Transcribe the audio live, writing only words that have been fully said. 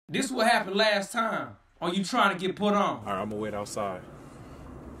This is what happened last time. Or you trying to get put on? All right, I'm gonna wait outside.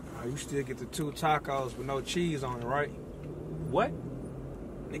 You still get the 2 tacos with no cheese on it, right? What?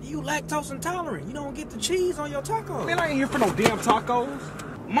 Nigga, you lactose intolerant. You don't get the cheese on your tacos. Man, I ain't here for no damn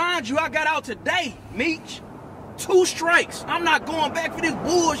tacos. Mind you, I got out today, Meech. 2 strikes. I'm not going back for this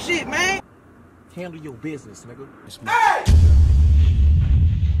bullshit, man. Handle your business, nigga. Hey!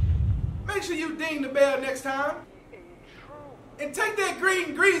 Make sure you ding the bell next time. And take that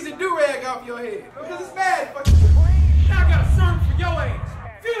green greasy do-rag off your head. Because it's bad for you. Now I got a sermon for your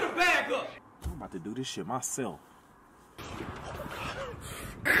ass. Fill the bag up. I'm about to do this shit myself.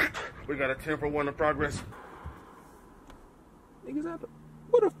 We got a 10 for 1 in progress. Niggas out there.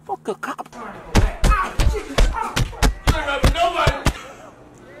 Where the fuck a cop? You ain't helping nobody.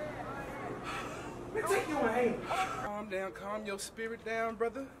 Man, take your hand. Calm down, calm your spirit down,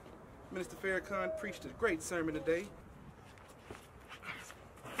 brother. Minister Farrakhan preached a great sermon today.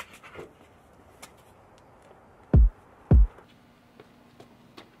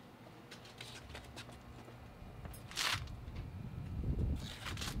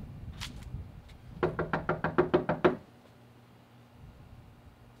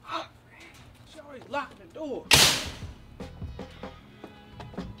 Locking the door.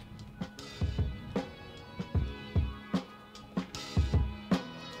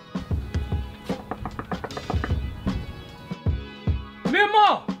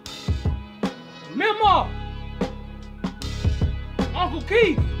 Memo! Memo! Uncle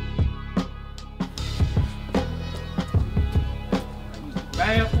Keith!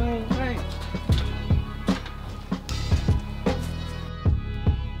 Bathroom, man.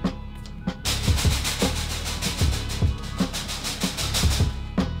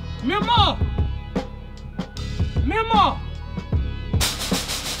 Memo! Memo!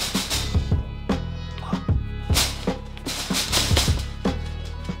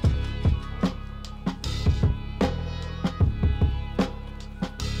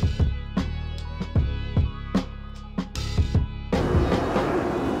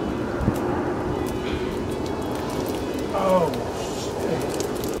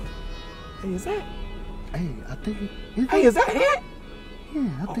 Hey, is that? Hey, I think Hey, is that it? Yeah,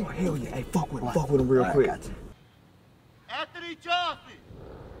 I think. Oh, hell yeah. Hey, fuck with him real quick. Gotcha. Anthony Johnson,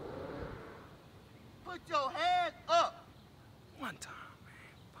 put your hands up. One time,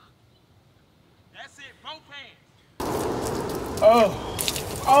 man. That's it, both hands.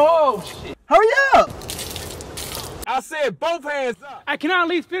 Oh, shit. Hurry up! I said both hands up. Hey, can I at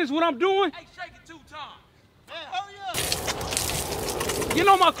least finish what I'm doing? Hey, shake it 2 times. Hey, hurry up. Get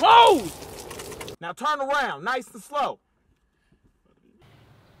on my clothes! Now turn around, nice and slow.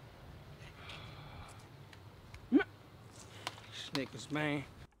 These niggas, man.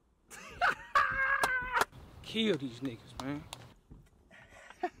 Kill these niggas, man.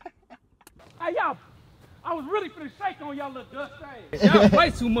 Hey, y'all. I was really finna shake on y'all little dust ass. Y'all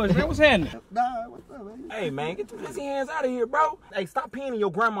play too much, man. What's happening? Nah, what's up, man? Hey, man, get the pussy hands out of here, bro. Hey, stop peeing in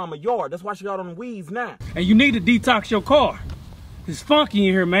your grandmama's yard. That's why she got on the weeds now. And you need to detox your car. It's funky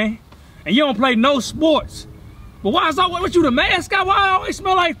in here, man. And you don't play no sports. But why is always, what you the mascot? Why I always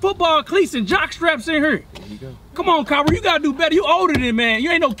smell like football cleats and jock straps in here? There you go. Come on, Copper, you gotta do better. You older than man.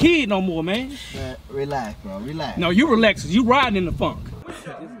 You ain't no kid no more, man. Man, relax, bro. Relax. No, you relax. You riding in the funk.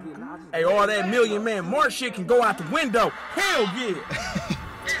 Hey, all that Million Man March shit can go out the window. Hell yeah.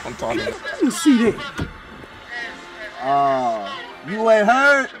 I'm talking. Let me see that. You ain't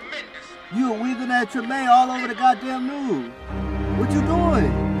heard? You were weaving that Tremaine all over the goddamn news. What you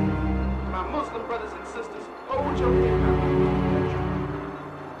doing? My Muslim brothers and sisters, hold your head up.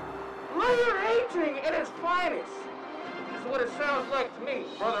 Layer aging at its finest. This is what it sounds like to me,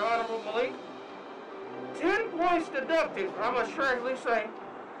 Brother Honorable Malik. 10 points deducted, I must strangely say,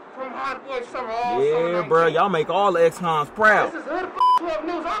 from Hot Boy Summer all summer. Yeah, bro, y'all make all the ex-cons proud. This is Hood Club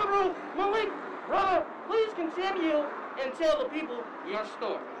News. Honorable Malik, brother, please continue and tell the people your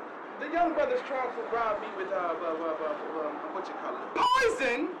story. The young brothers tried to rob me with, what you call it?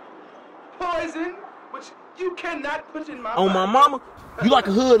 Poison, which you cannot put in my On my mama, you like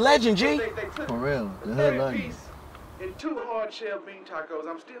a hood legend, G. They took For real, the hood 30 legend. piece and 2 hard shell bean tacos.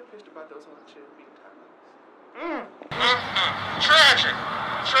 I'm still pissed about those hard shell bean tacos. Tragic.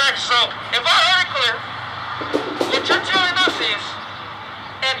 So, if I heard it clear, what you're telling us is,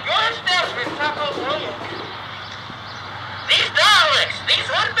 at your establishment, Tacos William, these dialects, these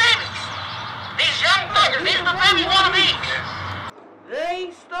hood babies, these young thuggers, these the baby wannabes, they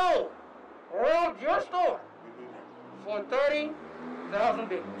stole, robbed your store for 30,000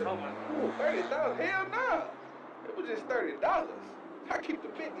 bits. Oh my God. 30,000? Hell no. It was just $30. I keep the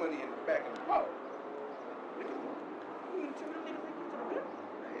big money in the back of the vault.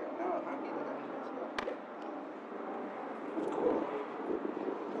 Hell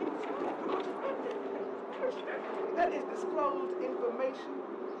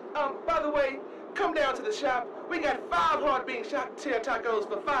BINGE. By the way, come down to the shop. We got 5 hard bean tail tacos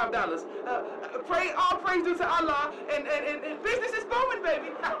for $5. All praise due to Allah, and business is booming, baby.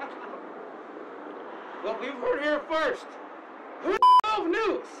 Well, we've heard here first. Hood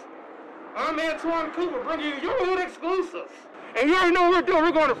News. I'm Antoine Cooper bringing you your hood exclusives. And you already know what we're doing.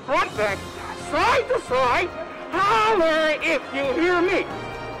 We're going to front, back, side to side. Holler if you hear me.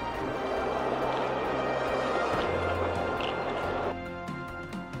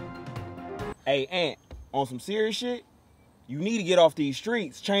 Hey, Aunt, on some serious shit, you need to get off these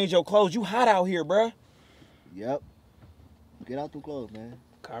streets. Change your clothes. You hot out here, bruh. Yep. Get out them clothes, man.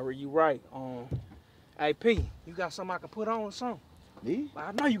 Kyrie, you right. Hey, P, you got something I can put on or something? Me?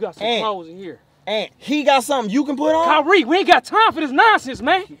 I know you got some Aunt, clothes in here. Aunt, he got something you can put on? Kyrie, we ain't got time for this nonsense,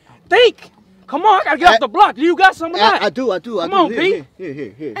 man. Think. Come on, I gotta get off the block. Do you got some of that? I do. Come on, P.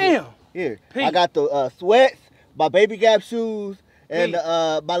 Here. Damn. Here. P. I got the sweats, my baby Gap shoes, and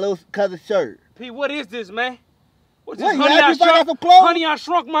my little cousin's shirt. P, what is this, man? What's What, this, you honey? asked me if I got some clothes? Honey, I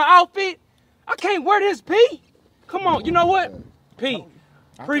shrunk my outfit. I can't wear this, P. Come on, you know what? P,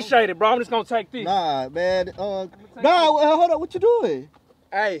 appreciate it, bro. I'm just gonna take this. Nah, man. Hold on. What you doing?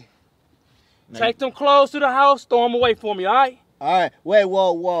 Hey, take them clothes to the house, throw them away for me, all right? All right. Wait,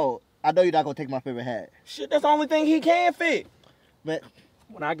 whoa. I know you're not gonna take my favorite hat. Shit, that's the only thing he can fit. Man,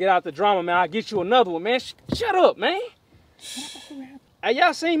 When I get out the drama, man, I'll get you another one, man. Shut up, man. Hey,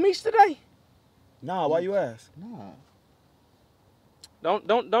 y'all seen Meech today? Nah, why you ask? nah.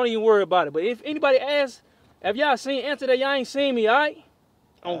 Don't even worry about it. But if anybody asks, have y'all seen Ant today, y'all ain't seen me, all right?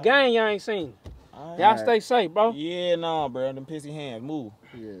 On gang, y'all ain't seen me. Y'all stay safe, bro. Yeah, nah, bro. Them pissy hands. Move.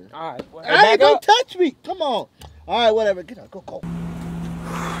 Yeah. All right. Well, Hey, don't touch me. Come on. All right, whatever. Get up. Go.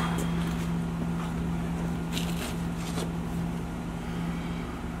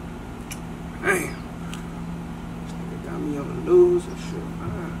 Damn. They got me on the news and shit.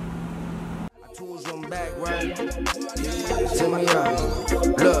 Tools on back, right? Tell me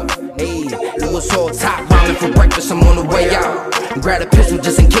look, hey, it was all top rounding for breakfast. I'm on the way out. Grab a pistol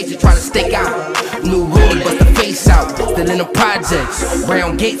just in case you try to stake out. New rollie, bust the face out. Still in the projects,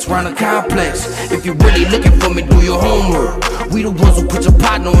 round gates, round the complex. If you're really looking for me, do your homework. We the ones who put your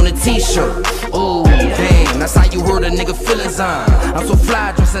partner on a t-shirt. Oh, damn, that's how you heard a nigga feelings on. I'm so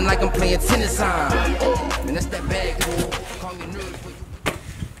fly, dressing like I'm playing tennis on. And that's that bag. Call me nervous for you.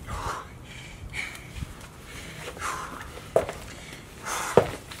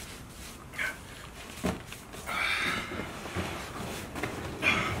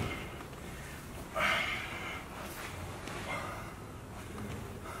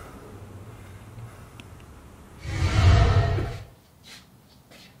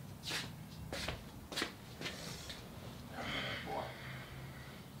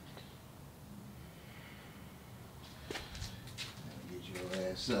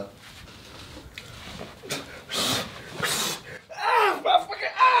 Up. My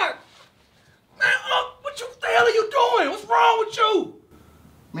fucking eye! Man, what the hell are you doing? What's wrong with you?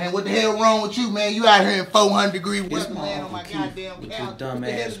 Man, what the hell wrong with you, man? You out here in 400-degree This weather, man, on my goddamn with couch. your What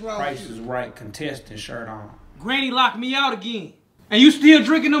the hell is dumbass wrong Price with is you? Right contestant shirt on. Granny locked me out again. And you still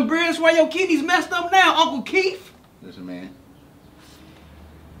drinking them beers? Why your kidneys messed up now, Uncle Keith? Listen, man.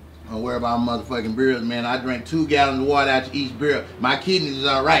 Don't worry about motherfucking beers, man. I drank 2 gallons of water out each beer. My kidneys is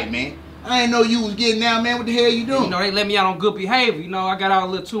all right, man. I ain't know you was getting out, man. What the hell you doing? You know, they let me out on good behavior. You know, I got out a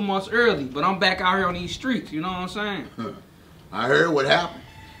little 2 months early, but I'm back out here on these streets. You know what I'm saying? I heard what happened.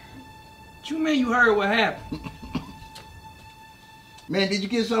 What you mean you heard what happened? Man, did you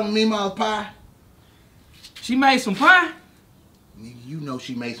get some of Mima's pie? She made some pie? Nigga, you know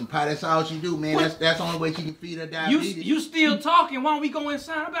she made some pie. That's all she do, man. That's the only way she can feed her diabetes. You still talking? Why don't we go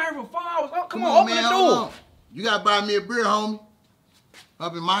inside? I've been here for 4 hours. Oh, come on, open man, the hold door. on. You gotta buy me a beer, homie.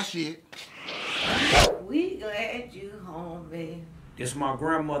 Up in my shit. We glad you home, baby. This is my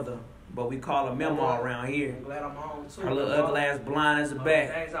grandmother, but we call her Memo around here. I'm glad I'm home too. Her little ugly ass blind as a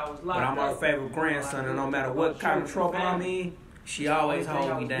bat. But I'm her favorite grandson, and no matter what kind of trouble I'm in, she always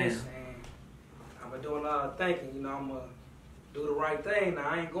holds me down. I've been doing a lot of thinking, you know, I'm gonna do the right thing now.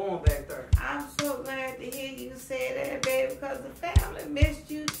 I ain't going back there. I'm so glad to hear you say that, baby, because the family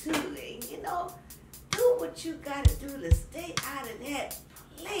missed you too. And, you know, do what you gotta do to stay out of that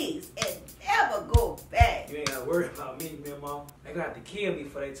place and never go back. You ain't gotta worry about me, Memo. They gonna have to kill me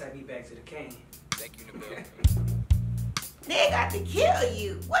before they take me back to the can. Thank you, Nabil. They got to kill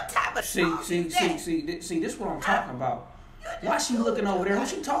you. What type of See, this is what I'm talking about. Why she looking over there? Who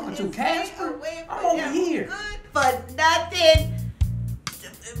she talking to, Casper? I'm over here. Good for nothing.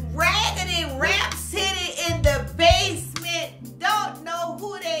 Raggedy Rap City in the basement. Don't know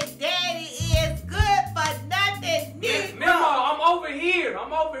who their daddy is. Good for nothing. Memo, I'm over here.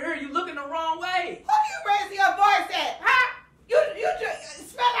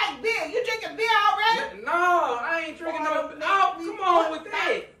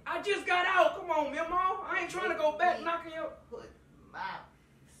 on, Mama. I ain't trying to go back knocking your... Put my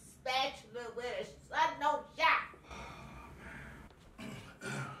spatula where the sun don't shine.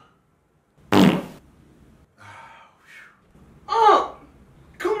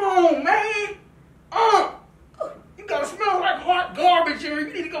 Come on, man. You gotta smell like hot garbage here.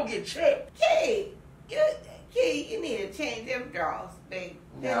 You need to go get checked. Kid, you need to change them drawers, baby.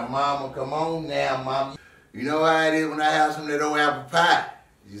 Now, Mama, come on now, Mama. You know how it is when I have some of that old apple pie.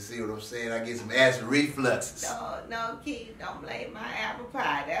 You see what I'm saying? I get some acid refluxes. No, kid, don't blame my apple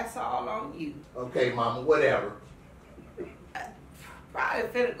pie. That's all on you. Okay, Mama, whatever. Probably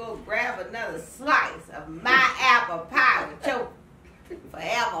finna go grab another slice of my apple pie with your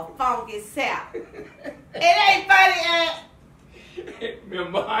forever funky self. It ain't funny,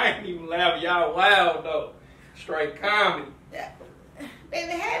 Remember, I ain't even laughing. Y'all wild, though. Straight comedy.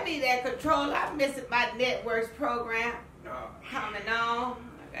 Baby, hand me that controller. I'm missing my networks program. Coming on.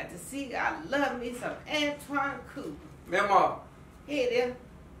 I got to see. I love me some Antoine Cooper. Mama. Here, there.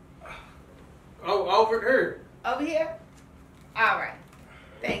 Oh, over here. Over here? All right.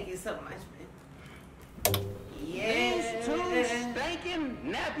 Thank you so much, man. Yes. These two stinking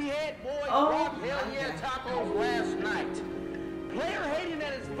nappy-head boys brought Hell Yeah tacos last night. Player hating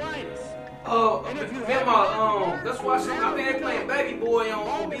at its finest. And if you have let's watch some. I've been playing Baby Boy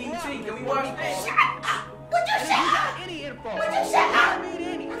on BET. Can we watch that? Shut up! Would you shut up? Would you shut up?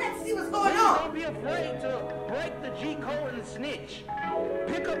 I got to see what's going on. Don't be afraid to break the G code and snitch.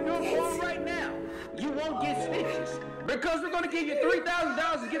 Pick up your phone right now. You won't get stitches. Because we're going to give you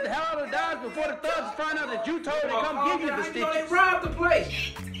 $3,000 to get the hell out of the Dodge before the thugs find out that you told them to come give you the stitches. They robbed the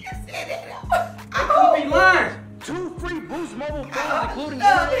place. I could be lying. 2 free Boost mobile phones, including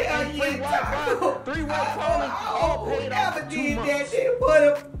internet and free Wi-Fi, 3-way calling, all paid off for 2 months. They put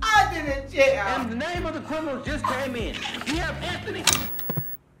him under the jail. And the name of the criminal just came in. We have Anthony.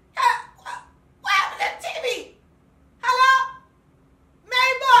 What happened to TV? Hello?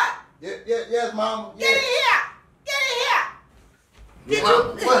 Mary boy? Yes, Mama. Get in here. Get in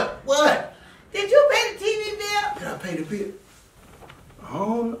here. What? Did you pay the TV bill? Did I pay the bill?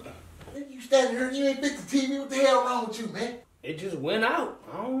 Oh, you standing here, you ain't fix the TV. What the hell wrong with you, man? It just went out.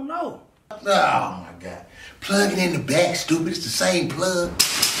 I don't know. Oh, my God. Plug it in the back, stupid. It's the same plug.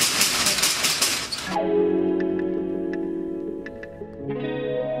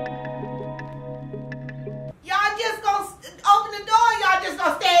 Y'all just gonna open the door, y'all just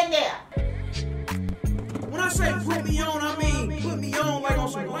gonna stand there. When I say put me on, I mean put me on like on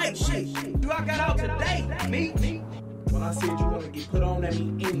some light shit. You I got out today, me. When I said you want to get put on, that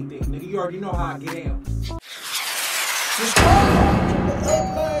mean anything. Nigga, you already know how I get down. Just